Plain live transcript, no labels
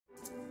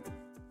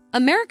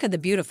America the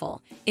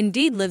Beautiful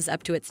indeed lives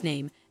up to its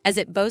name, as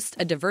it boasts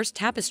a diverse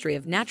tapestry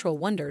of natural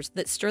wonders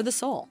that stir the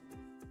soul.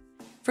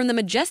 From the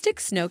majestic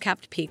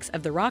snow-capped peaks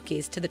of the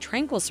Rockies to the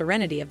tranquil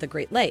serenity of the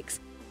Great Lakes,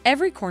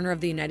 every corner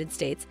of the United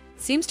States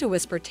seems to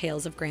whisper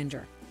tales of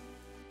grandeur.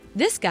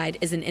 This guide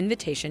is an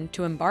invitation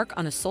to embark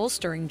on a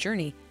soul-stirring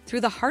journey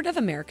through the heart of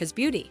America's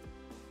beauty.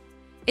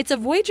 It's a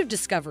voyage of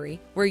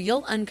discovery where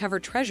you'll uncover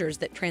treasures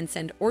that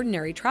transcend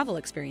ordinary travel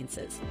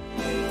experiences.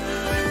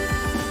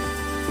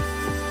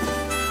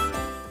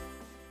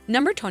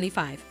 Number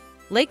 25.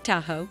 Lake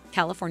Tahoe,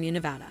 California,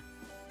 Nevada.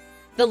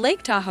 The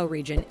Lake Tahoe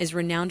region is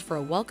renowned for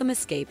a welcome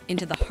escape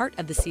into the heart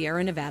of the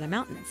Sierra Nevada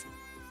mountains.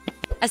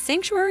 A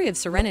sanctuary of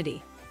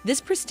serenity,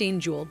 this pristine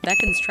jewel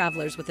beckons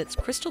travelers with its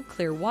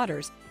crystal-clear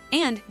waters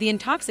and the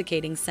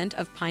intoxicating scent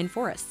of pine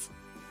forests.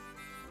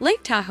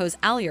 Lake Tahoe's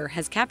allure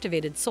has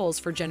captivated souls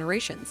for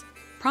generations,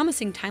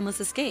 promising timeless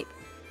escape.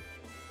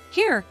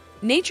 Here,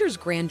 nature's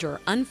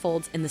grandeur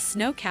unfolds in the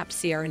snow-capped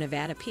Sierra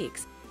Nevada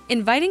peaks,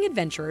 inviting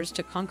adventurers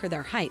to conquer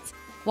their heights,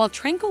 while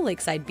tranquil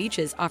lakeside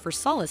beaches offer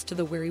solace to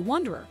the weary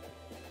wanderer.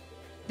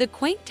 The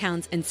quaint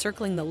towns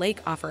encircling the lake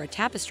offer a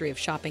tapestry of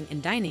shopping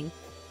and dining,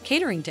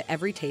 catering to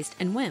every taste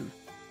and whim.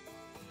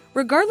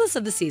 Regardless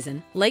of the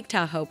season, Lake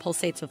Tahoe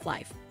pulsates with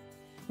life.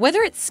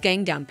 Whether it's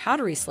skiing down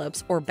powdery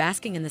slopes or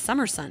basking in the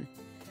summer sun,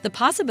 the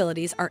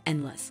possibilities are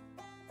endless.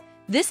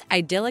 This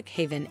idyllic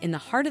haven in the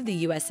heart of the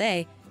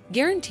USA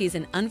guarantees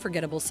an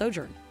unforgettable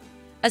sojourn,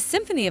 a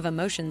symphony of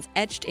emotions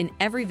etched in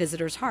every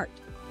visitor's heart.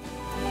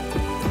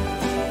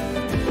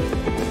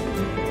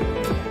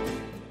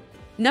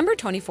 Number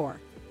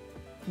 24.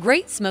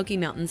 Great Smoky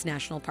Mountains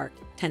National Park,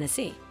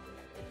 Tennessee.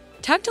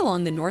 Tucked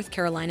along the North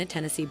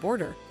Carolina-Tennessee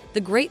border,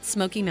 the Great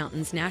Smoky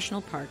Mountains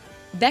National Park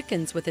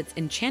beckons with its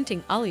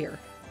enchanting allure,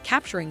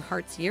 capturing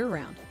hearts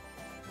year-round.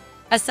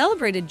 A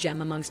celebrated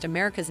gem amongst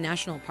America's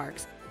national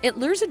parks, it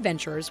lures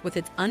adventurers with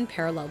its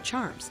unparalleled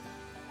charms.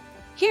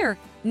 Here,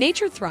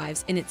 nature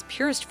thrives in its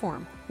purest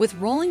form, with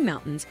rolling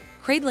mountains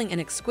cradling an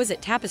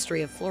exquisite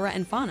tapestry of flora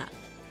and fauna.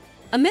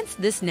 Amidst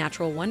this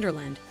natural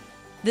wonderland,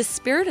 the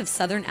spirit of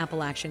Southern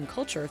Appalachian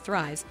culture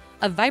thrives,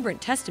 a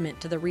vibrant testament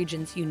to the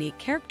region's unique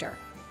character.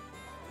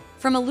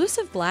 From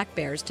elusive black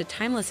bears to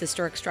timeless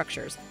historic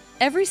structures,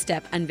 every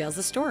step unveils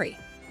a story.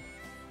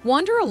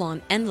 Wander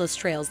along endless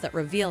trails that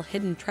reveal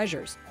hidden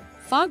treasures,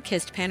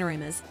 fog-kissed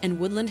panoramas, and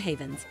woodland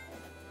havens.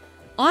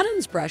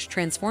 Autumn's brush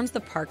transforms the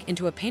park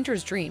into a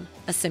painter's dream,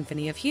 a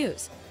symphony of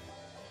hues.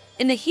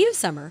 In the heat of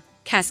summer,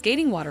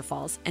 cascading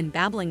waterfalls and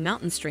babbling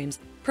mountain streams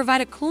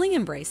provide a cooling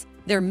embrace,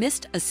 their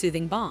mist a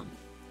soothing balm.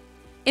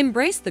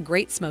 Embrace the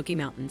Great Smoky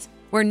Mountains,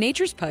 where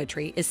nature's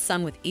poetry is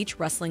sung with each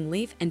rustling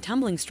leaf and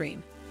tumbling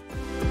stream.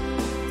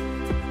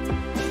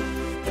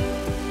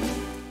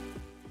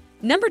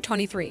 Number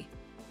 23.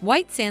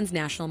 White Sands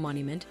National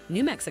Monument,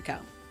 New Mexico.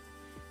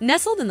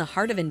 Nestled in the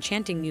heart of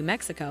enchanting New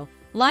Mexico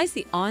lies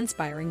the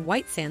awe-inspiring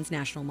White Sands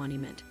National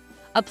Monument,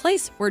 a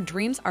place where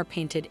dreams are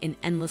painted in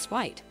endless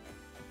white.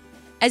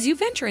 As you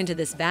venture into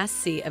this vast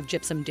sea of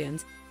gypsum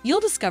dunes, you'll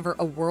discover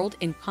a world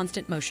in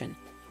constant motion,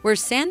 where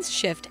sands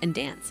shift and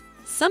dance,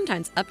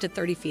 sometimes up to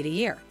 30 feet a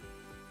year.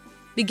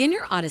 Begin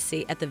your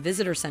odyssey at the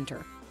Visitor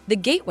Center, the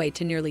gateway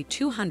to nearly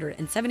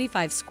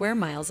 275 square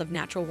miles of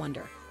natural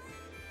wonder.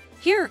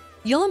 Here,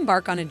 you'll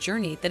embark on a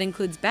journey that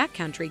includes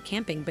backcountry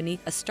camping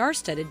beneath a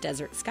star-studded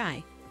desert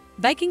sky,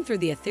 biking through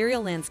the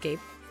ethereal landscape,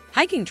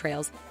 hiking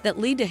trails that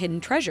lead to hidden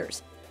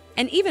treasures,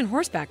 and even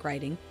horseback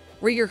riding,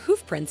 where your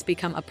hoofprints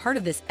become a part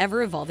of this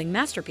ever-evolving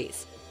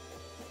masterpiece.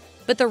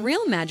 But the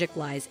real magic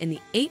lies in the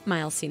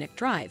 8-mile scenic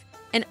drive,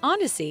 an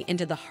odyssey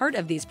into the heart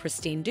of these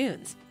pristine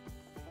dunes.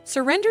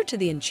 Surrender to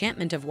the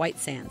enchantment of White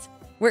Sands,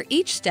 where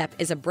each step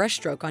is a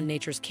brushstroke on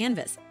nature's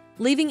canvas,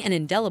 leaving an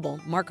indelible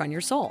mark on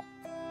your soul.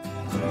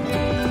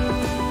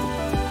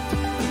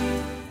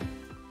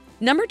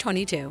 Number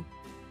 22.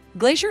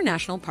 Glacier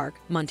National Park,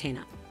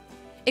 Montana.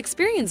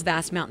 Experience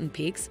vast mountain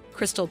peaks,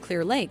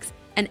 crystal-clear lakes,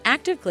 and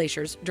active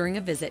glaciers during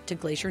a visit to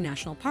Glacier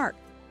National Park.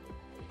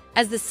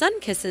 As the sun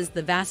kisses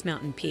the vast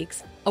mountain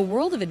peaks, a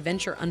world of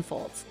adventure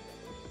unfolds.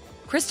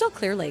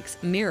 Crystal-clear lakes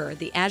mirror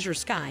the azure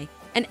sky,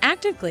 and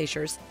active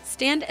glaciers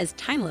stand as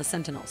timeless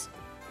sentinels.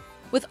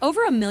 With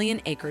over 1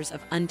 million acres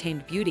of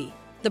untamed beauty,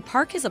 the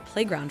park is a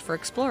playground for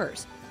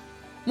explorers.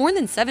 More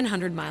than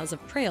 700 miles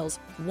of trails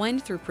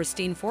wind through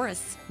pristine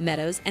forests,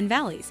 meadows, and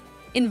valleys,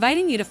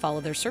 inviting you to follow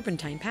their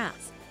serpentine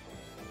paths.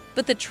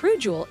 But the true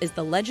jewel is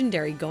the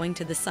legendary Going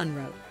to the Sun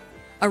Road,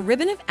 a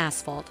ribbon of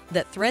asphalt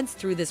that threads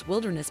through this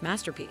wilderness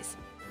masterpiece.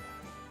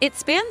 It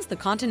spans the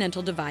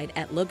Continental Divide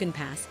at Logan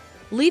Pass,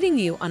 leading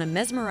you on a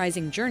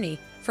mesmerizing journey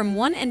from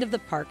one end of the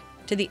park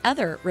to the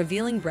other,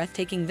 revealing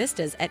breathtaking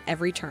vistas at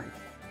every turn.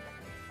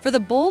 For the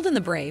bold and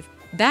the brave,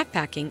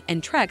 backpacking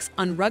and treks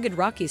on rugged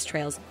Rockies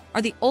trails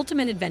are the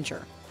ultimate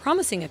adventure,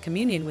 promising a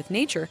communion with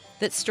nature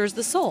that stirs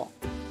the soul.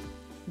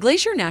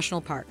 Glacier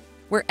National Park,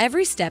 where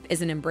every step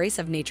is an embrace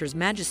of nature's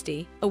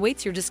majesty,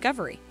 awaits your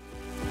discovery.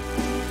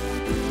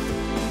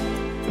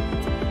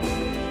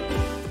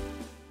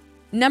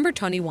 Number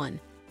 21.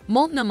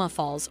 Multnomah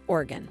Falls,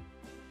 Oregon.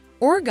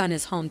 Oregon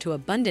is home to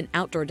abundant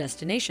outdoor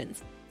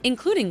destinations,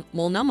 including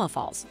Multnomah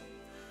Falls.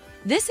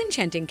 This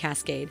enchanting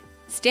cascade,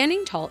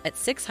 standing tall at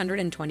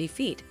 620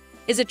 feet,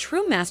 is a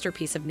true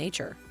masterpiece of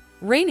nature,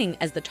 reigning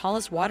as the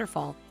tallest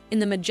waterfall in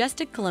the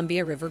majestic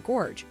Columbia River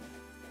Gorge.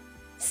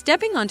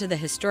 Stepping onto the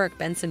historic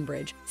Benson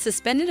Bridge,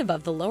 suspended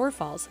above the lower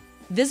falls,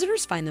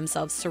 visitors find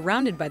themselves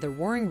surrounded by the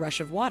roaring rush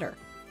of water,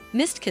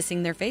 mist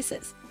kissing their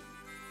faces.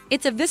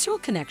 It's a visceral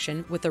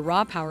connection with the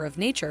raw power of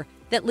nature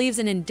that leaves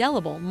an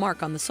indelible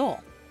mark on the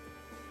soul.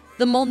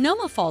 The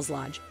Multnomah Falls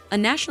Lodge, a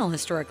National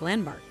Historic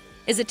Landmark,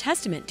 is a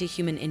testament to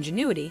human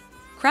ingenuity,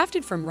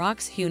 crafted from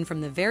rocks hewn from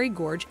the very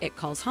gorge it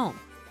calls home.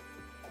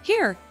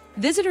 Here,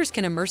 visitors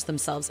can immerse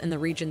themselves in the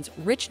region's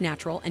rich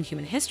natural and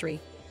human history,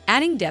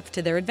 adding depth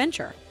to their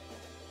adventure.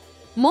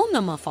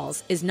 Multnomah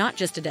Falls is not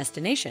just a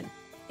destination,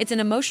 it's an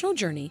emotional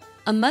journey,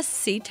 a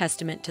must-see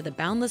testament to the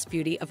boundless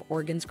beauty of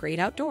Oregon's great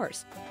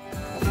outdoors.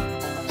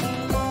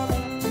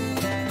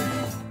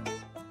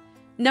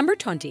 Number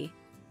 20.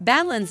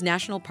 Badlands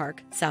National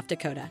Park, South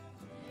Dakota.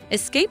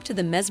 Escape to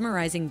the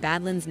mesmerizing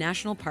Badlands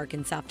National Park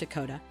in South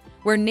Dakota,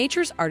 where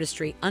nature's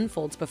artistry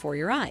unfolds before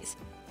your eyes.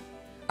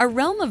 A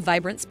realm of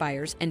vibrant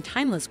spires and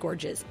timeless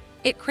gorges,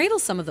 it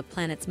cradles some of the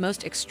planet's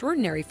most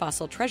extraordinary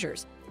fossil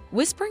treasures,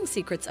 whispering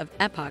secrets of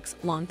epochs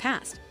long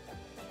past.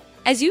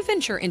 As you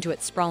venture into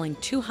its sprawling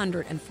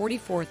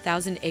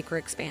 244,000-acre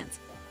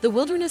expanse, the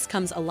wilderness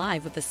comes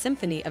alive with a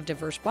symphony of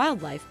diverse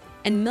wildlife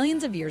and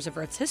millions of years of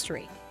Earth's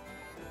history.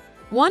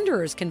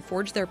 Wanderers can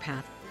forge their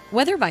path,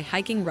 whether by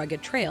hiking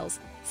rugged trails,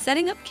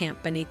 setting up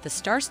camp beneath the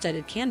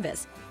star-studded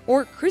canvas,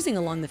 or cruising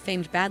along the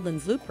famed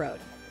Badlands Loop Road.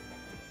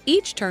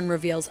 Each turn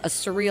reveals a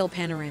surreal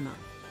panorama,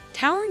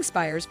 towering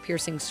spires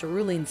piercing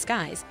cerulean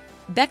skies,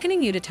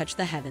 beckoning you to touch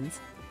the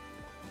heavens.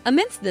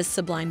 Amidst this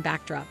sublime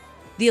backdrop,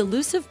 the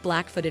elusive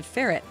black-footed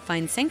ferret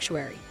finds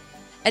sanctuary,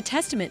 a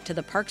testament to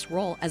the park's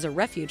role as a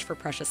refuge for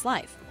precious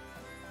life.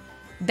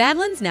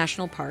 Badlands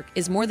National Park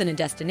is more than a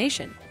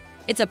destination.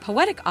 It's a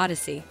poetic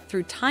odyssey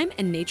through time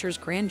and nature's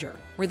grandeur,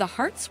 where the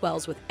heart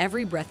swells with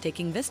every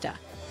breathtaking vista.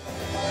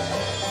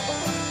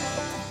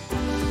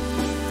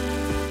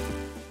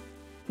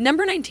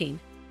 Number 19.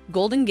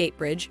 Golden Gate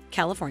Bridge,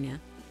 California.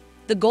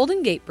 The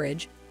Golden Gate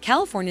Bridge,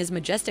 California's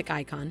majestic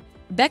icon,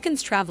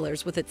 beckons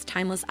travelers with its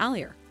timeless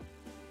allure.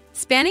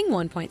 Spanning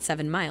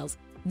 1.7 miles,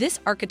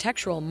 this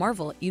architectural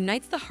marvel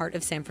unites the heart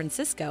of San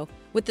Francisco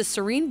with the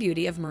serene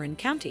beauty of Marin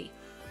County.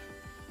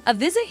 A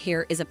visit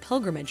here is a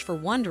pilgrimage for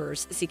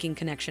wanderers seeking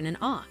connection and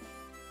awe.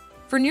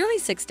 For nearly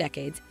 6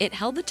 decades, it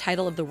held the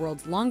title of the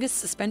world's longest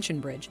suspension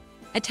bridge,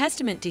 a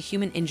testament to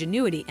human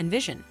ingenuity and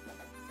vision.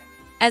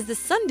 As the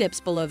sun dips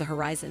below the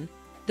horizon,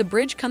 the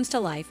bridge comes to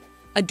life,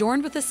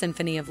 adorned with a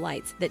symphony of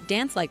lights that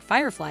dance like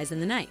fireflies in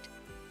the night.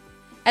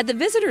 At the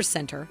visitor's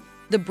center,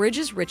 the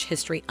bridge's rich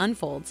history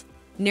unfolds,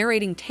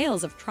 narrating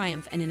tales of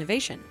triumph and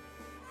innovation.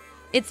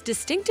 Its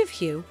distinctive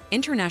hue,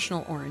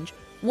 international orange,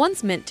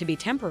 once meant to be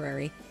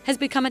temporary, has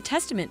become a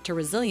testament to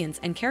resilience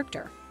and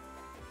character.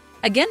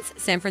 Against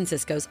San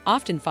Francisco's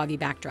often foggy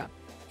backdrop,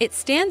 it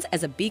stands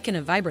as a beacon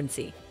of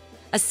vibrancy,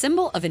 a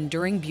symbol of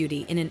enduring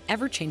beauty in an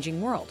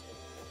ever-changing world.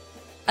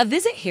 A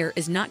visit here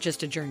is not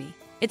just a journey,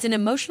 it's an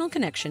emotional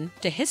connection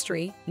to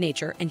history,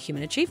 nature, and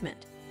human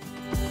achievement.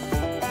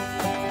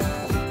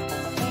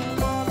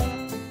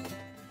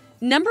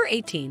 Number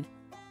 18.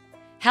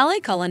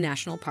 Haleakala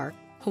National Park,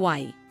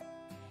 Hawaii.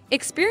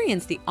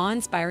 Experience the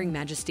awe-inspiring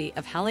majesty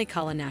of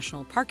Haleakala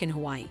National Park in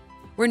Hawaii,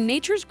 where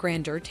nature's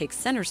grandeur takes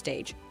center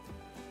stage.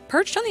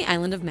 Perched on the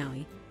island of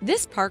Maui,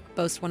 this park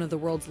boasts one of the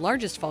world's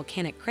largest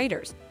volcanic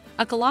craters,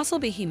 a colossal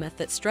behemoth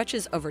that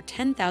stretches over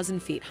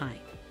 10,000 feet high.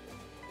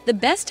 The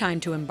best time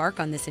to embark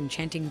on this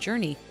enchanting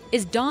journey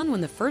is dawn,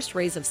 when the first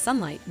rays of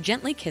sunlight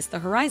gently kiss the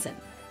horizon.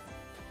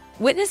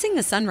 Witnessing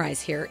the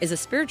sunrise here is a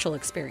spiritual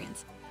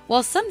experience,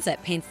 while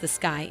sunset paints the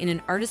sky in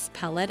an artist's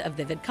palette of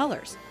vivid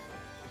colors.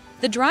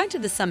 The drive to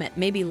the summit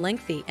may be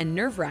lengthy and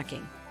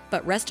nerve-wracking,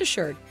 but rest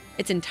assured,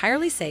 it's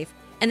entirely safe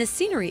and the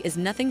scenery is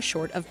nothing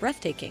short of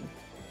breathtaking.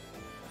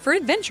 For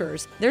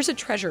adventurers, there's a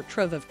treasure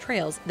trove of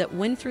trails that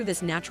wind through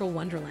this natural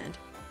wonderland,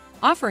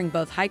 offering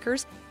both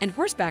hikers and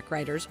horseback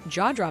riders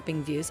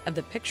jaw-dropping views of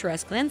the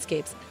picturesque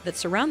landscapes that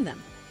surround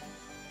them.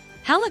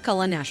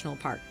 Haleakala National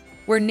Park,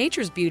 where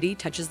nature's beauty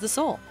touches the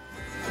soul.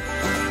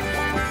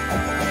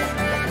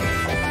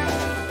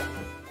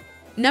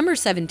 Number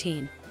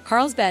 17.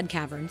 Carlsbad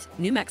Caverns,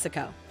 New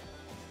Mexico.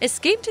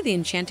 Escape to the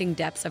enchanting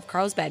depths of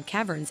Carlsbad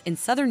Caverns in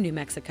southern New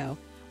Mexico,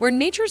 where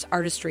nature's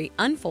artistry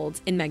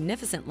unfolds in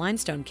magnificent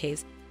limestone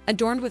caves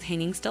adorned with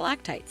hanging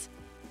stalactites.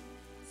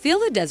 Feel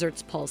the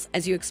desert's pulse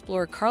as you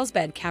explore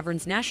Carlsbad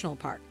Caverns National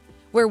Park,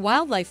 where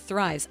wildlife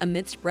thrives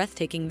amidst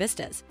breathtaking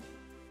vistas.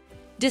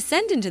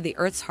 Descend into the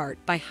Earth's heart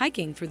by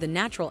hiking through the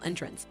natural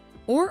entrance,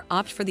 or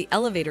opt for the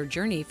elevator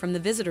journey from the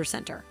visitor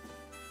center.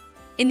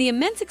 In the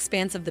immense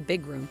expanse of the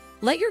Big Room,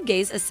 let your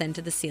gaze ascend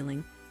to the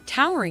ceiling,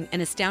 towering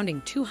an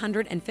astounding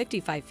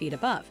 255 feet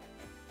above.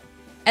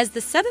 As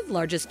the 7th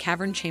largest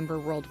cavern chamber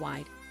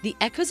worldwide, the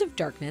echoes of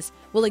darkness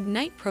will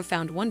ignite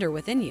profound wonder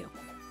within you.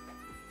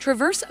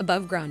 Traverse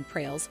above-ground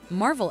trails,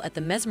 marvel at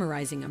the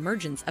mesmerizing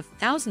emergence of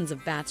thousands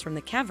of bats from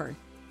the cavern,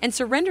 and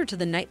surrender to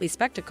the nightly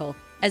spectacle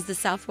as the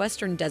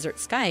southwestern desert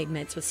sky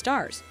ignites with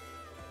stars.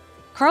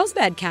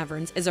 Carlsbad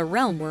Caverns is a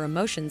realm where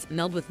emotions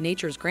meld with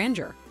nature's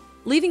grandeur,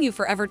 leaving you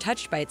forever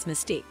touched by its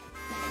mystique.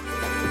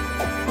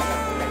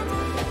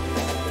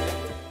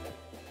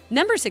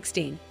 Number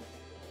 16.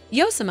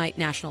 Yosemite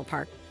National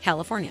Park,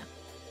 California.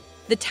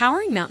 The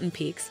towering mountain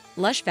peaks,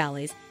 lush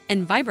valleys,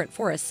 and vibrant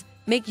forests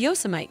make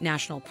Yosemite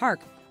National Park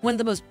one of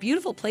the most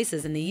beautiful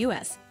places in the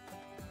U.S.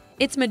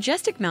 Its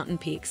majestic mountain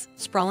peaks,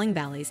 sprawling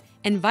valleys,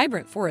 and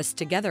vibrant forests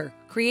together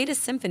create a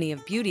symphony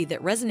of beauty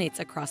that resonates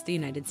across the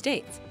United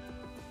States.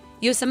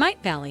 Yosemite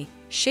Valley,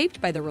 shaped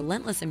by the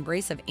relentless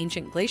embrace of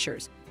ancient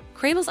glaciers,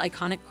 cradles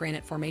iconic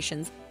granite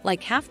formations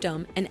like Half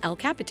Dome and El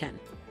Capitan.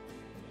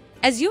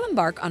 As you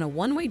embark on a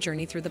one-way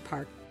journey through the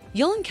park,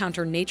 you'll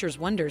encounter nature's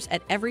wonders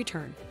at every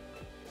turn.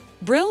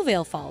 Brill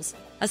Vale Falls,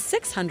 a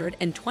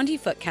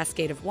 620-foot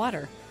cascade of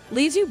water,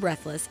 leaves you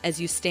breathless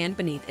as you stand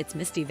beneath its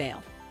misty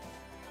veil.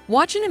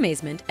 Watch in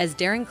amazement as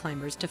daring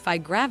climbers defy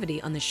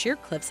gravity on the sheer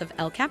cliffs of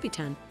El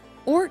Capitan,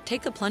 or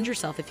take the plunge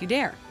yourself if you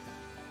dare.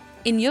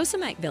 In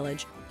Yosemite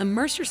Village,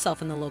 immerse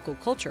yourself in the local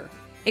culture,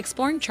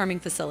 exploring charming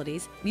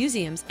facilities,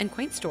 museums, and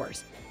quaint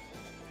stores.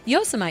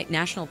 Yosemite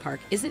National Park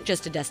isn't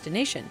just a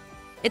destination,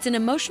 it's an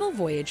emotional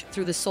voyage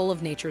through the soul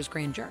of nature's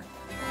grandeur.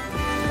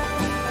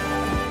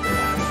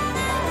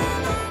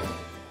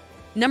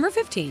 Number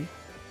 15.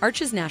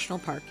 Arches National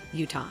Park,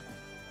 Utah.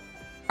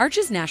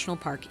 Arches National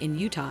Park in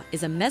Utah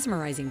is a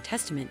mesmerizing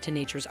testament to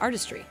nature's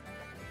artistry.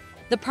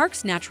 The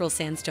park's natural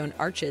sandstone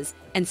arches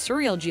and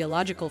surreal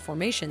geological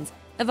formations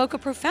evoke a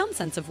profound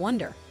sense of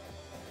wonder.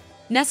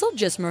 Nestled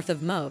just north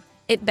of Mauve,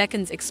 it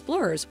beckons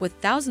explorers with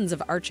thousands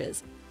of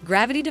arches,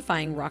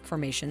 gravity-defying rock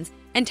formations,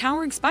 and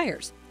towering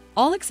spires,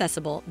 all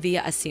accessible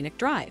via a scenic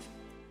drive.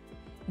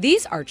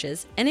 These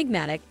arches,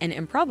 enigmatic and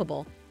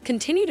improbable,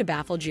 continue to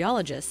baffle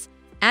geologists,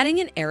 adding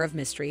an air of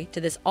mystery to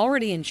this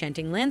already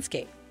enchanting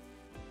landscape.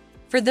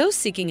 For those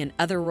seeking an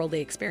otherworldly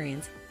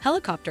experience,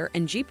 helicopter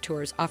and jeep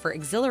tours offer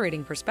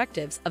exhilarating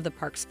perspectives of the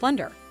park's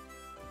splendor.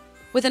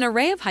 With an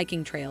array of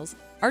hiking trails,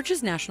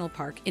 Arches National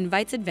Park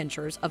invites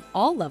adventurers of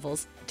all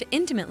levels to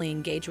intimately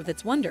engage with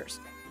its wonders,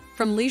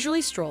 from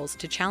leisurely strolls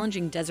to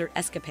challenging desert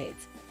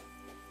escapades.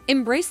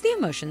 Embrace the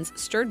emotions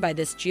stirred by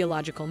this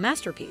geological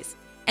masterpiece,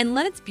 and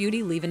let its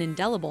beauty leave an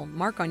indelible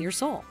mark on your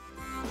soul.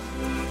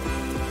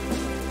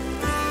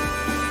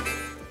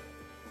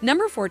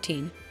 Number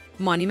 14.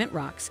 Monument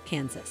Rocks,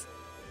 Kansas.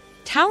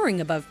 Towering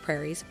above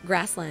prairies,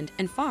 grassland,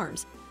 and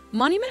farms,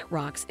 Monument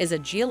Rocks is a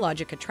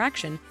geologic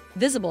attraction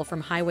visible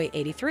from Highway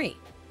 83.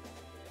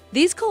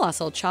 These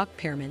colossal chalk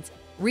pyramids,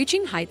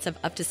 reaching heights of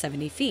up to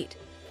 70 feet,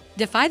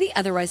 defy the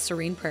otherwise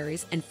serene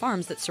prairies and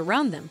farms that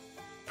surround them,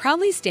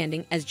 proudly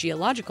standing as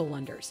geological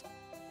wonders.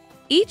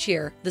 Each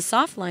year, the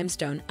soft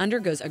limestone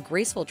undergoes a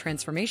graceful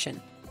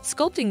transformation,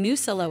 sculpting new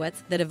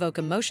silhouettes that evoke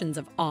emotions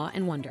of awe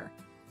and wonder.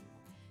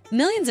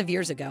 Millions of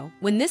years ago,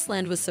 when this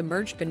land was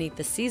submerged beneath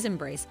the sea's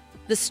embrace,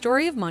 the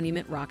story of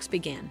Monument Rocks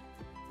began.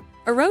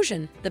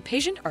 Erosion, the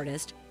patient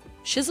artist,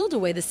 chiseled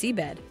away the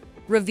seabed,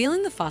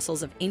 revealing the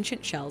fossils of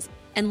ancient shells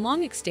and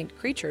long-extinct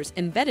creatures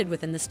embedded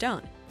within the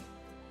stone.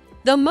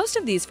 Though most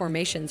of these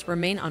formations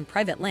remain on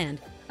private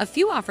land, a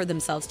few offer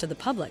themselves to the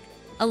public,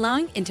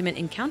 allowing intimate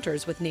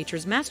encounters with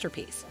nature's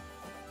masterpiece.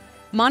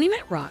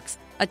 Monument Rocks,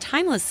 a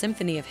timeless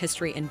symphony of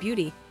history and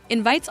beauty,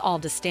 invites all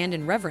to stand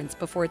in reverence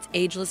before its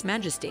ageless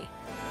majesty.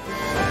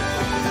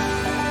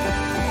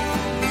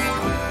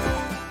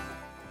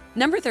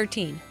 Number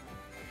 13.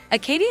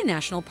 Acadia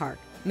National Park,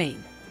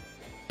 Maine.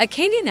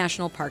 Acadia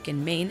National Park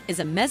in Maine is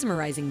a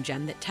mesmerizing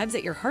gem that tugs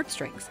at your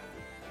heartstrings.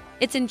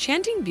 Its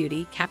enchanting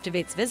beauty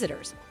captivates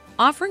visitors,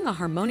 offering a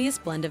harmonious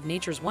blend of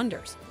nature's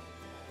wonders.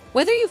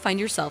 Whether you find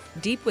yourself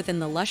deep within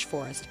the lush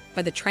forest,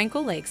 by the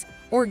tranquil lakes,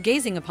 or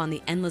gazing upon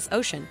the endless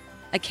ocean,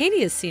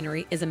 Acadia's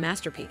scenery is a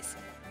masterpiece.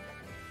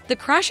 The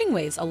crashing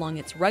waves along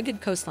its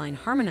rugged coastline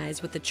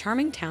harmonize with the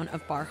charming town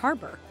of Bar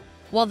Harbor,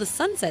 while the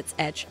sunsets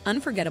etch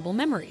unforgettable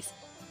memories.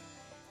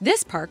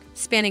 This park,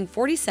 spanning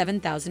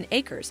 47,000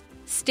 acres,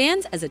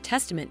 stands as a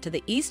testament to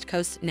the East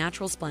Coast's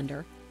natural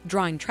splendor,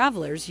 drawing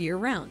travelers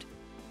year-round.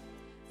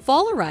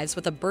 Fall arrives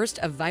with a burst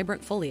of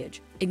vibrant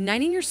foliage,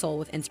 igniting your soul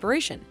with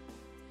inspiration.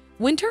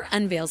 Winter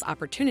unveils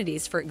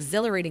opportunities for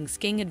exhilarating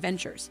skiing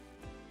adventures.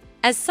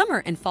 As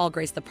summer and fall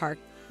grace the park,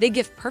 they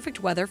give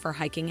perfect weather for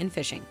hiking and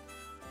fishing.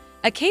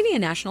 Acadia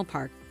National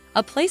Park,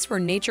 a place where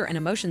nature and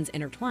emotions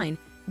intertwine,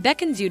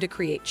 beckons you to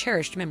create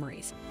cherished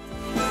memories.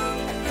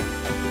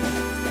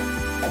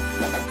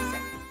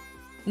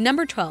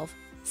 Number 12.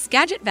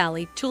 Skagit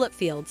Valley Tulip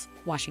Fields,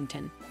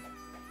 Washington.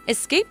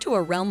 Escape to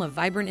a realm of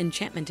vibrant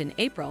enchantment in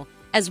April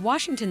as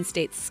Washington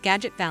State's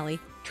Skagit Valley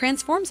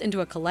transforms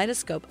into a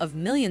kaleidoscope of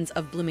millions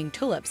of blooming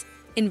tulips,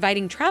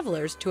 inviting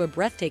travelers to a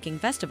breathtaking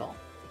festival.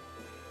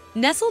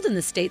 Nestled in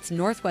the state's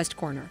northwest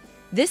corner,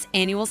 this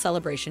annual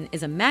celebration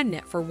is a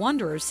magnet for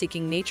wanderers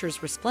seeking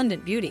nature's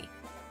resplendent beauty.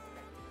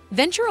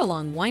 Venture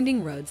along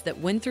winding roads that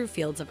wind through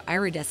fields of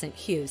iridescent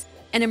hues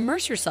and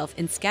immerse yourself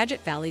in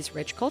Skagit Valley's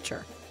rich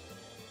culture.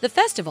 The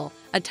festival,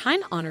 a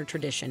time-honored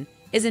tradition,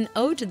 is an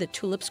ode to the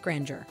tulip's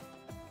grandeur.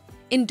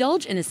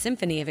 Indulge in a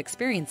symphony of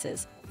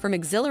experiences, from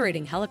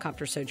exhilarating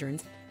helicopter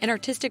sojourns and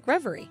artistic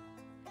reverie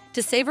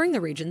to savoring the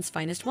region's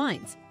finest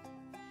wines.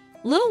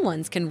 Little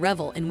ones can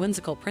revel in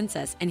whimsical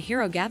princess and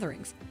hero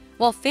gatherings,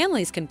 while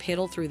families can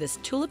paddle through this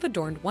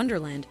tulip-adorned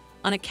wonderland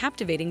on a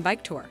captivating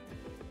bike tour.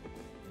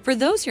 For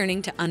those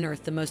yearning to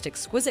unearth the most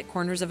exquisite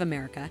corners of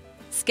America,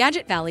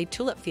 Skagit Valley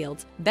tulip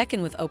fields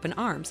beckon with open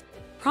arms,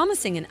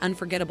 promising an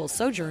unforgettable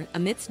sojourn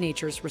amidst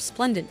nature's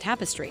resplendent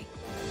tapestry.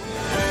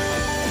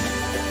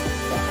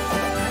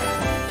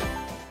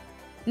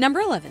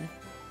 Number 11.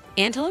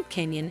 Antelope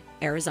Canyon,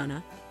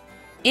 Arizona.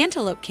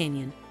 Antelope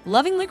Canyon,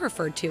 lovingly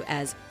referred to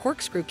as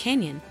Corkscrew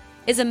Canyon,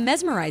 is a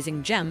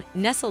mesmerizing gem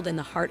nestled in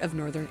the heart of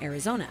northern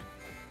Arizona.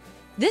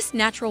 This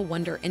natural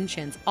wonder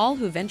enchants all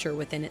who venture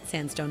within its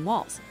sandstone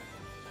walls.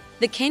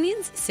 The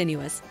canyon's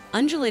sinuous,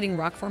 undulating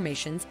rock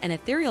formations and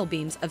ethereal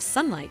beams of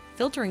sunlight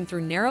filtering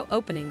through narrow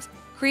openings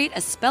create a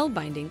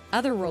spellbinding,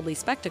 otherworldly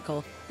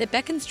spectacle that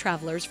beckons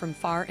travelers from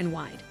far and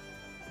wide.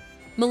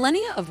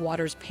 Millennia of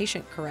water's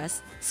patient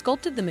caress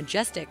sculpted the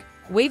majestic,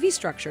 wavy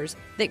structures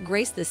that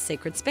grace this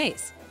sacred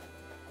space.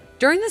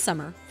 During the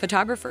summer,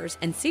 photographers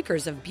and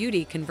seekers of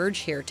beauty converge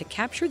here to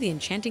capture the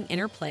enchanting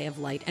interplay of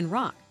light and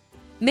rock,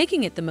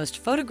 making it the most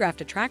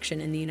photographed attraction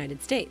in the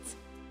United States.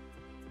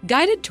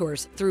 Guided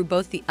tours through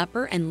both the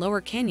upper and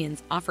lower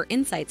canyons offer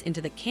insights into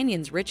the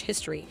canyon's rich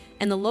history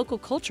and the local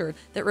culture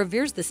that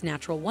reveres this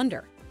natural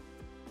wonder.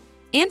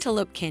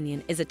 Antelope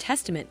Canyon is a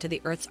testament to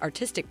the Earth's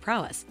artistic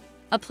prowess,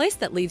 a place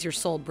that leaves your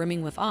soul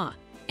brimming with awe,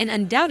 and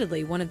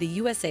undoubtedly one of the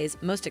USA's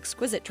most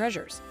exquisite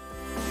treasures.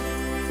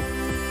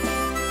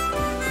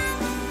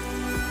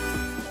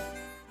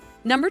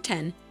 Number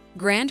 10.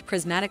 Grand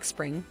Prismatic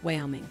Spring,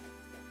 Wyoming.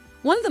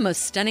 One of the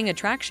most stunning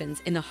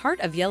attractions in the heart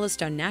of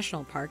Yellowstone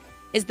National Park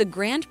is the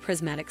Grand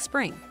Prismatic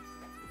Spring.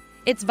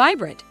 Its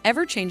vibrant,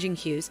 ever-changing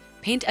hues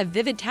paint a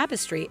vivid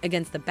tapestry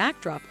against the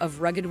backdrop of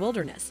rugged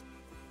wilderness.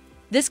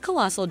 This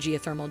colossal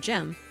geothermal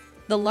gem,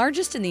 the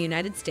largest in the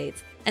United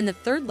States and the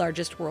third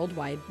largest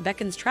worldwide,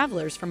 beckons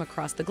travelers from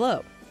across the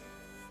globe.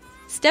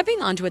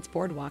 Stepping onto its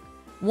boardwalk,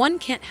 one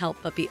can't help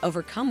but be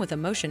overcome with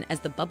emotion as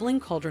the bubbling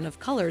cauldron of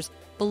colors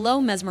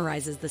below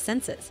mesmerizes the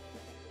senses.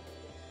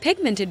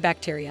 Pigmented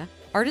bacteria,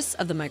 artists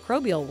of the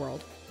microbial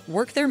world,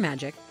 work their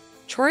magic,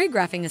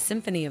 choreographing a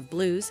symphony of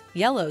blues,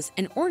 yellows,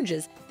 and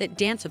oranges that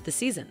dance with the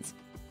seasons.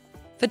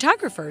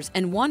 Photographers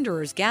and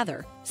wanderers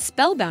gather,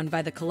 spellbound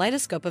by the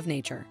kaleidoscope of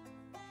nature.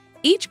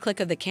 Each click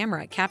of the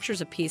camera captures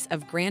a piece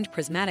of Grand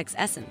Prismatic's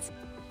essence,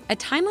 a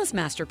timeless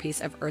masterpiece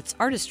of Earth's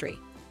artistry.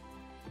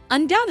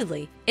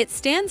 Undoubtedly, it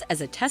stands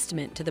as a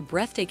testament to the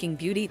breathtaking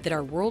beauty that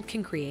our world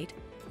can create,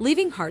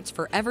 leaving hearts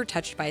forever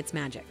touched by its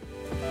magic.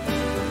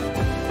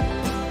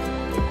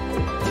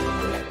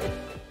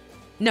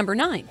 Number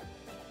 9.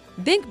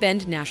 Big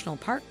Bend National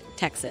Park,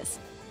 Texas.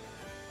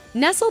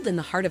 Nestled in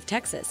the heart of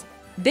Texas,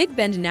 Big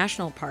Bend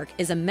National Park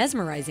is a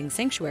mesmerizing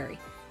sanctuary,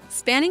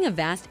 spanning a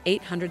vast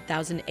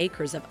 800,000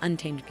 acres of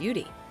untamed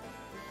beauty.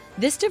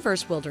 This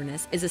diverse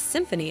wilderness is a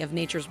symphony of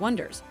nature's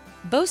wonders,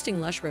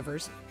 boasting lush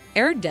rivers,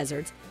 arid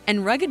deserts,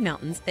 and rugged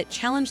mountains that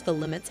challenge the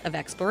limits of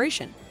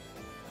exploration.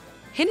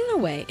 Hidden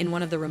away in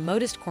one of the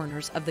remotest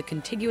corners of the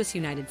contiguous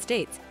United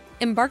States,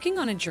 embarking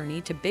on a journey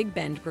to Big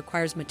Bend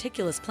requires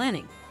meticulous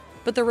planning,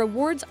 but the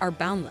rewards are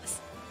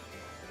boundless.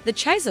 The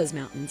Chisos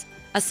Mountains,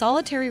 a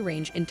solitary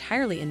range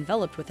entirely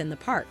enveloped within the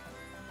park,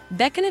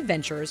 beckon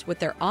adventurers with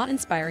their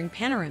awe-inspiring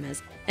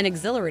panoramas and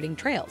exhilarating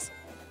trails.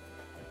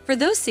 For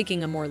those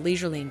seeking a more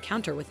leisurely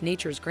encounter with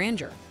nature's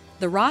grandeur,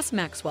 the Ross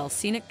Maxwell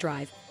Scenic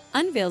Drive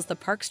unveils the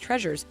park's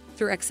treasures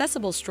through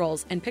accessible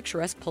strolls and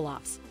picturesque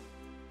pull-offs.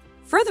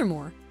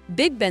 Furthermore,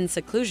 Big Bend's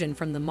seclusion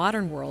from the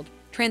modern world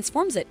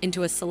transforms it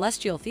into a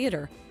celestial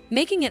theater,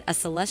 making it a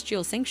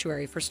celestial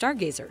sanctuary for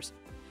stargazers,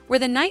 where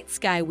the night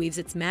sky weaves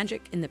its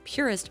magic in the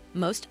purest,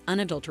 most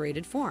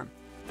unadulterated form.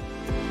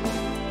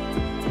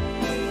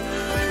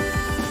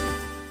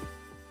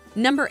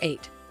 Number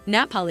 8.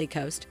 Napali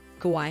Coast,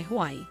 Kauai,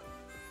 Hawaii.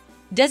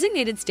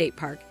 Designated state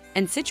park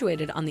and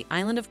situated on the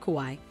island of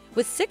Kauai,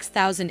 with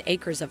 6,000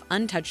 acres of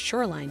untouched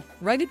shoreline,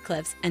 rugged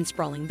cliffs, and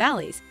sprawling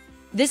valleys,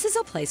 this is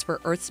a place where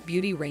Earth's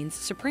beauty reigns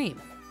supreme.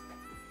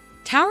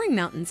 Towering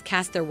mountains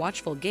cast their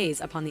watchful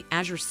gaze upon the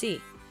azure sea,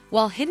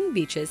 while hidden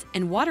beaches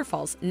and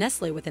waterfalls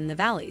nestle within the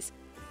valleys,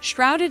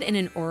 shrouded in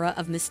an aura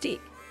of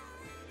mystique.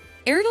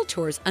 Aerial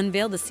tours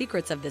unveil the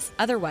secrets of this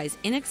otherwise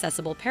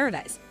inaccessible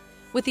paradise,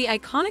 with the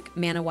iconic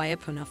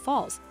Manawaiapuna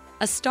Falls,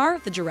 a star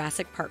of the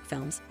Jurassic Park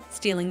films,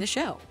 stealing the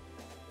show.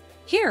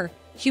 Here,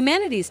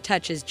 humanity's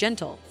touch is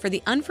gentle, for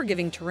the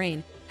unforgiving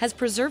terrain has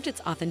preserved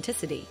its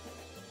authenticity.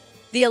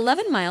 The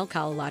 11-mile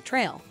Kalala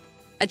Trail,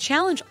 a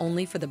challenge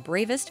only for the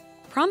bravest,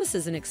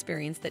 promises an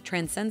experience that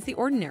transcends the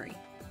ordinary.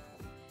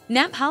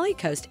 Napali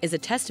Coast is a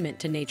testament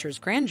to nature's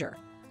grandeur,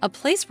 a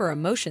place where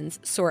emotions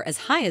soar as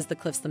high as the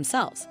cliffs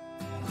themselves.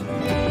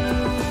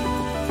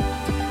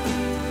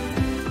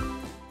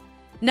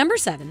 Number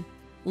 7.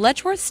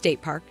 Letchworth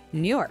State Park,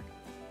 New York.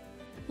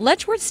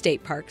 Letchworth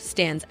State Park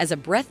stands as a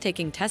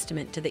breathtaking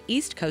testament to the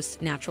East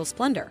Coast's natural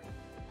splendor.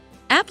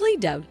 Aptly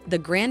dubbed the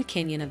Grand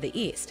Canyon of the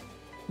East,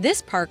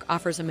 this park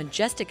offers a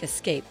majestic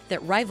escape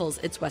that rivals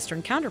its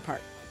western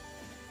counterpart.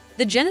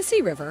 The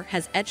Genesee River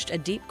has etched a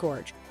deep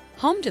gorge,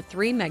 home to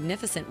 3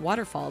 magnificent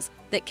waterfalls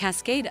that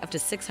cascade up to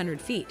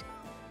 600 feet,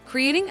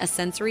 creating a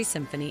sensory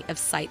symphony of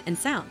sight and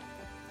sound.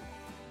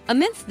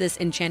 Amidst this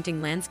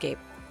enchanting landscape,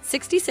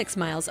 66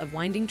 miles of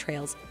winding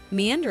trails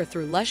meander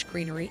through lush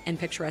greenery and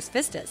picturesque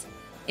vistas,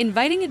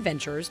 inviting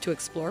adventurers to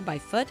explore by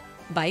foot,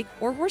 bike,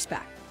 or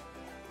horseback.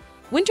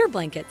 Winter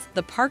blankets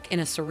the park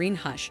in a serene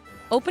hush,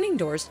 opening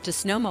doors to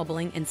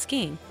snowmobiling and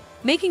skiing,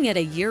 making it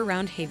a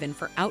year-round haven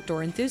for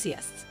outdoor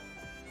enthusiasts.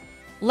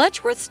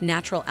 Letchworth's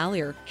natural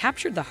allure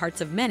captured the hearts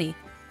of many,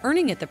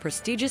 earning it the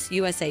prestigious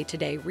USA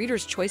Today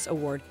Reader's Choice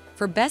Award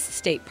for Best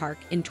State Park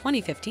in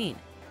 2015.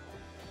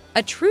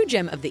 A true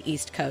gem of the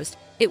East Coast,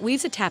 it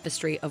weaves a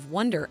tapestry of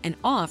wonder and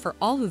awe for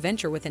all who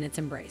venture within its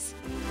embrace.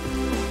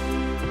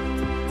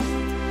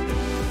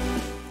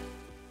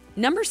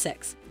 Number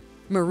 6.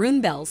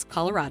 Maroon Bells,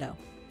 Colorado.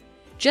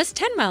 Just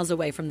 10 miles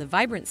away from the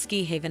vibrant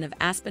ski haven of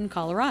Aspen,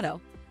 Colorado,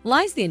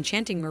 lies the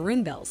enchanting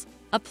Maroon Bells,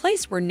 a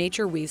place where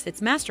nature weaves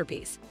its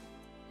masterpiece.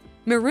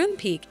 Maroon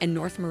Peak and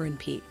North Maroon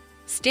Peak,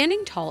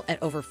 standing tall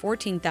at over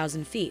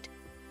 14,000 feet,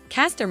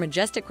 cast their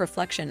majestic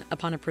reflection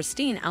upon a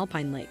pristine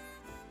alpine lake.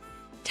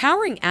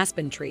 Towering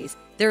aspen trees,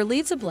 their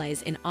leaves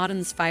ablaze in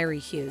autumn's fiery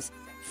hues,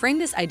 frame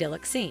this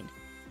idyllic scene.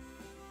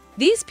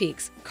 These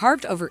peaks,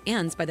 carved over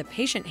ends by the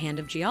patient hand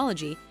of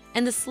geology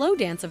and the slow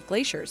dance of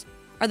glaciers,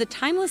 are the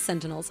timeless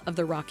sentinels of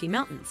the Rocky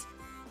Mountains.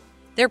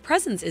 Their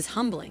presence is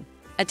humbling,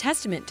 a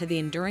testament to the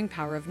enduring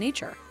power of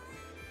nature.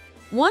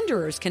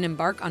 Wanderers can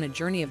embark on a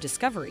journey of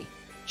discovery,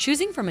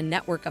 choosing from a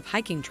network of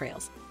hiking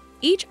trails,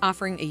 each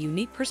offering a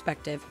unique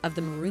perspective of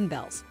the Maroon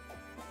Bells.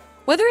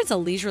 Whether it's a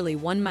leisurely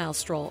 1-mile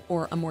stroll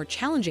or a more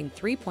challenging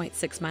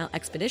 3.6-mile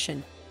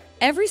expedition,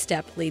 every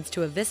step leads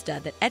to a vista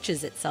that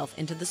etches itself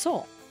into the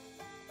soul.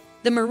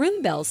 The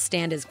Maroon Bells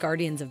stand as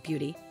guardians of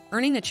beauty,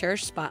 earning a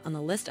cherished spot on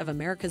the list of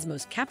America's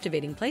most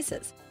captivating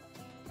places.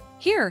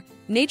 Here,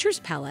 nature's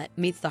palette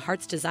meets the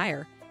heart's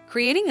desire,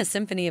 creating a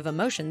symphony of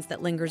emotions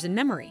that lingers in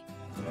memory.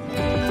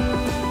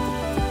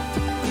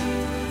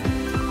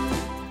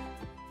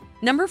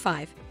 Number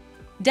 5.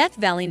 Death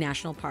Valley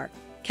National Park,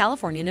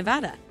 California,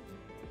 Nevada.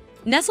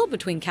 Nestled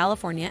between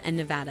California and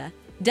Nevada,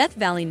 Death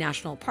Valley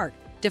National Park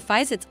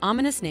defies its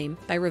ominous name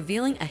by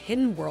revealing a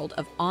hidden world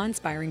of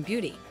awe-inspiring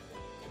beauty.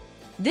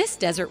 This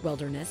desert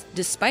wilderness,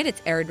 despite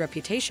its arid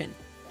reputation,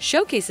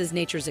 showcases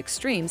nature's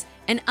extremes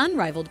and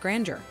unrivaled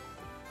grandeur.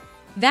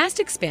 Vast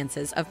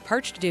expanses of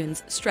parched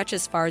dunes stretch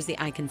as far as the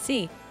eye can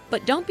see,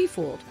 but don't be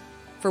fooled,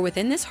 for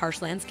within this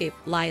harsh landscape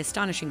lie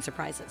astonishing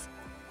surprises.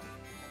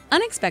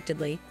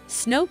 Unexpectedly,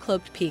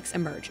 snow-cloaked peaks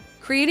emerge,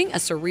 creating a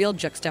surreal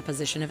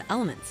juxtaposition of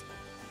elements.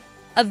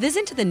 A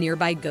visit to the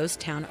nearby ghost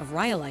town of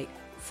Rhyolite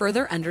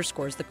further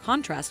underscores the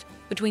contrast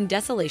between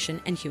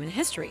desolation and human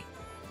history.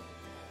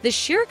 The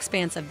sheer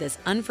expanse of this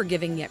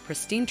unforgiving yet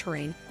pristine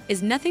terrain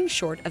is nothing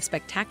short of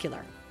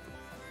spectacular.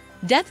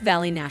 Death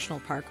Valley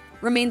National Park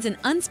remains an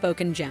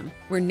unspoken gem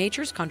where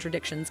nature's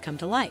contradictions come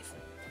to life.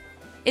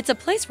 It's a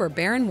place where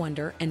barren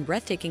wonder and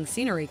breathtaking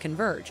scenery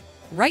converge,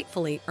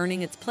 rightfully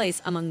earning its place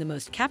among the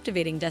most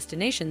captivating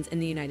destinations in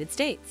the United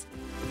States.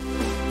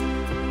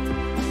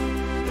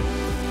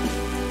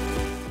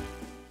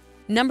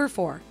 Number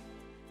 4.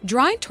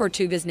 Dry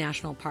Tortugas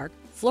National Park,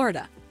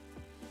 Florida.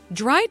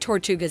 Dry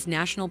Tortugas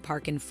National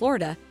Park in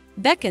Florida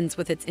beckons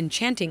with its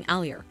enchanting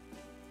allure.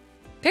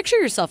 Picture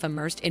yourself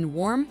immersed in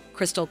warm,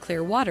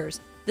 crystal-clear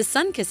waters, the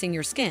sun kissing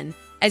your skin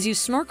as you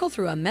snorkel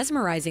through a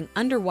mesmerizing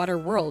underwater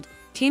world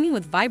teeming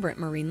with vibrant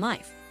marine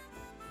life.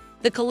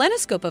 The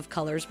kaleidoscope of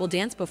colors will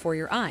dance before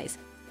your eyes,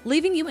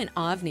 leaving you in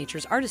awe of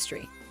nature's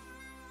artistry.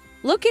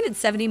 Located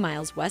 70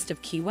 miles west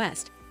of Key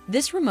West,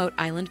 this remote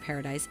island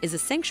paradise is a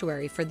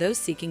sanctuary for those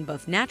seeking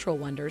both natural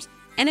wonders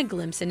and a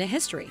glimpse into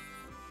history.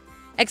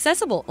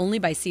 Accessible only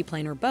by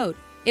seaplane or boat,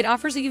 it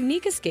offers a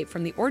unique escape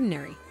from the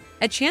ordinary,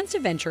 a chance to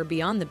venture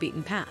beyond the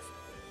beaten path.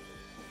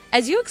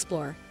 As you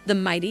explore, the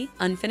mighty,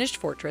 unfinished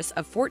fortress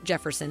of Fort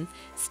Jefferson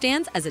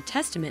stands as a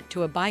testament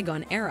to a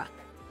bygone era.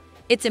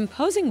 Its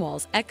imposing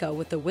walls echo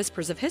with the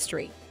whispers of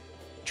history,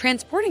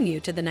 transporting you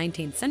to the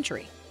 19th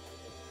century.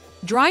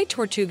 Dry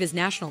Tortugas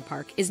National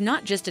Park is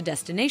not just a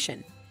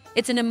destination,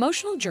 it's an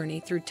emotional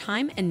journey through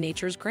time and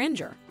nature's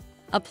grandeur,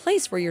 a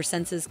place where your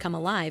senses come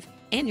alive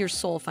and your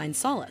soul finds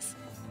solace.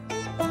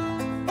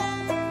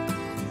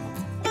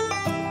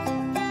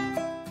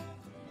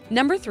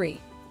 Number 3.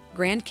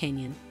 Grand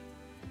Canyon.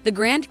 The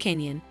Grand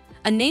Canyon,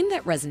 a name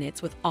that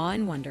resonates with awe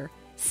and wonder,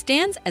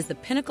 stands as the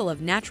pinnacle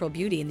of natural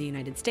beauty in the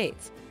United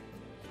States.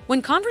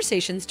 When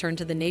conversations turn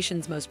to the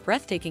nation's most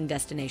breathtaking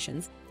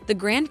destinations, the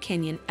Grand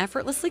Canyon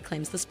effortlessly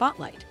claims the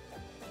spotlight.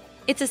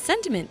 It's a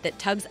sentiment that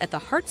tugs at the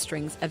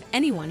heartstrings of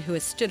anyone who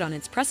has stood on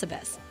its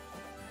precipice.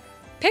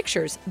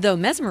 Pictures, though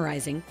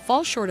mesmerizing,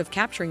 fall short of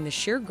capturing the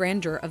sheer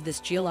grandeur of this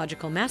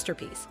geological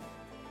masterpiece.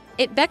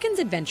 It beckons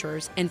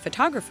adventurers and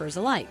photographers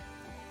alike,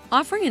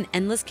 offering an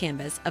endless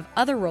canvas of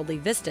otherworldly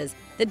vistas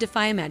that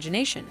defy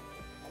imagination.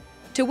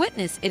 To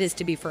witness it is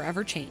to be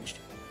forever changed.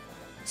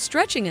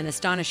 Stretching an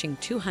astonishing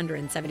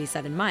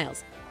 277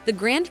 miles, the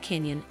Grand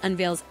Canyon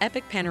unveils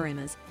epic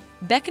panoramas,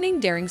 beckoning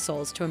daring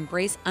souls to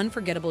embrace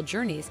unforgettable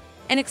journeys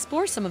and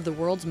explore some of the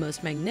world's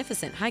most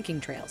magnificent hiking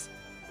trails.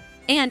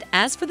 And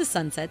as for the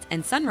sunsets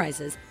and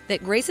sunrises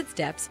that grace its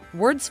depths,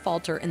 words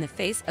falter in the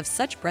face of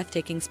such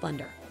breathtaking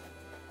splendor.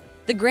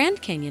 The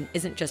Grand Canyon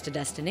isn't just a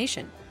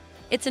destination.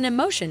 It's an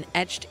emotion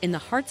etched in the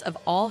hearts of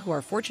all who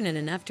are fortunate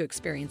enough to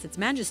experience its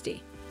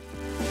majesty.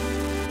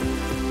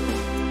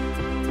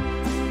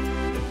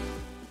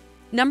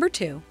 Number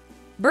 2.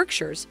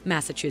 Berkshires,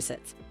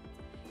 Massachusetts.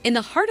 In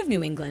the heart of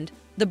New England,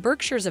 the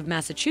Berkshires of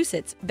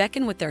Massachusetts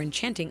beckon with their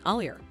enchanting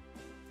allure.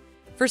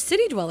 For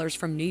city dwellers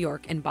from New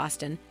York and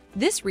Boston,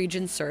 this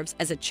region serves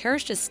as a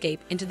cherished escape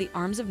into the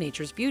arms of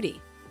nature's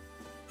beauty.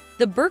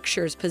 The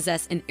Berkshires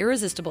possess an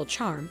irresistible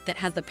charm that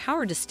has the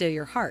power to still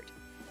your heart,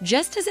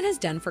 just as it has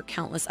done for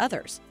countless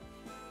others.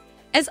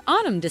 As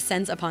autumn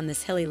descends upon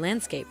this hilly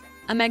landscape,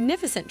 a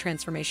magnificent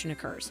transformation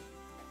occurs.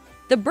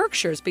 The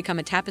Berkshires become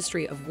a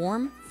tapestry of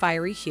warm,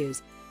 fiery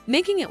hues,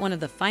 making it one of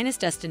the finest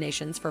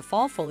destinations for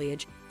fall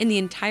foliage in the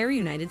entire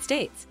United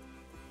States.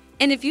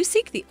 And if you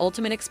seek the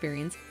ultimate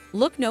experience,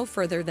 look no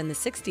further than the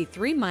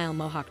 63-mile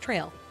Mohawk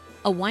Trail,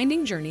 a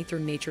winding journey through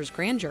nature's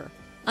grandeur,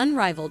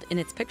 unrivaled in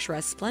its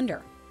picturesque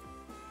splendor.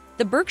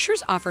 The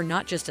Berkshires offer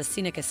not just a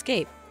scenic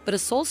escape, but a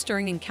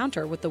soul-stirring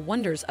encounter with the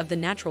wonders of the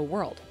natural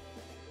world.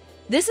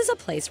 This is a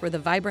place where the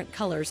vibrant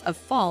colors of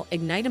fall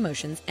ignite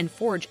emotions and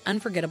forge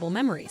unforgettable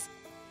memories,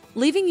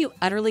 leaving you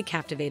utterly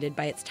captivated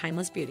by its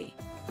timeless beauty.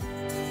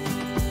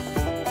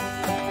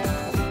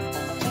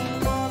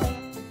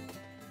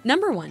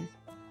 Number 1.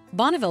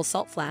 Bonneville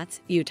Salt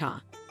Flats, Utah.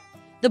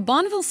 The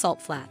Bonneville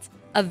Salt Flats,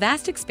 a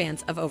vast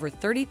expanse of over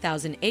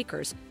 30,000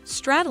 acres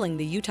straddling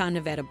the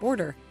Utah-Nevada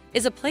border,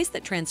 is a place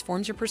that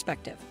transforms your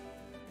perspective.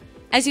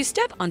 As you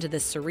step onto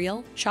this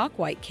surreal,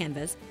 chalk-white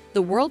canvas,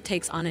 the world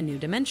takes on a new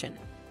dimension.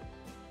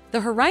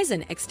 The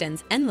horizon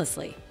extends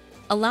endlessly,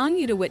 allowing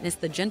you to witness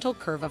the gentle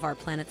curve of our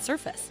planet's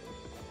surface.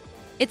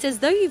 It's as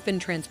though you've been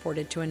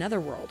transported to another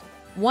world,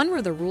 one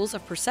where the rules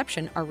of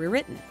perception are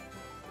rewritten.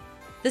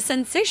 The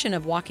sensation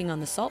of walking on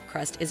the salt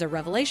crust is a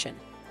revelation.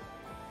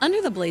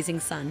 Under the blazing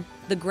sun,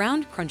 the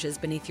ground crunches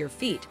beneath your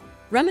feet,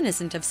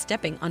 reminiscent of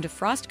stepping onto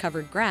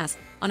frost-covered grass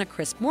on a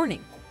crisp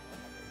morning.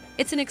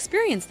 It's an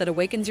experience that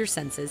awakens your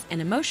senses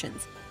and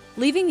emotions,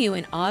 leaving you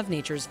in awe of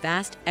nature's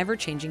vast,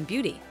 ever-changing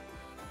beauty.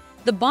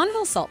 The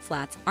Bonneville Salt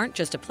Flats aren't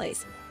just a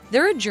place,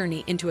 they're a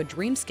journey into a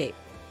dreamscape,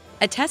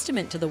 a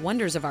testament to the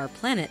wonders of our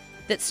planet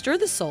that stir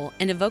the soul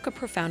and evoke a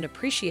profound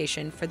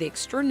appreciation for the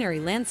extraordinary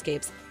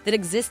landscapes that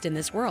exist in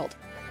this world.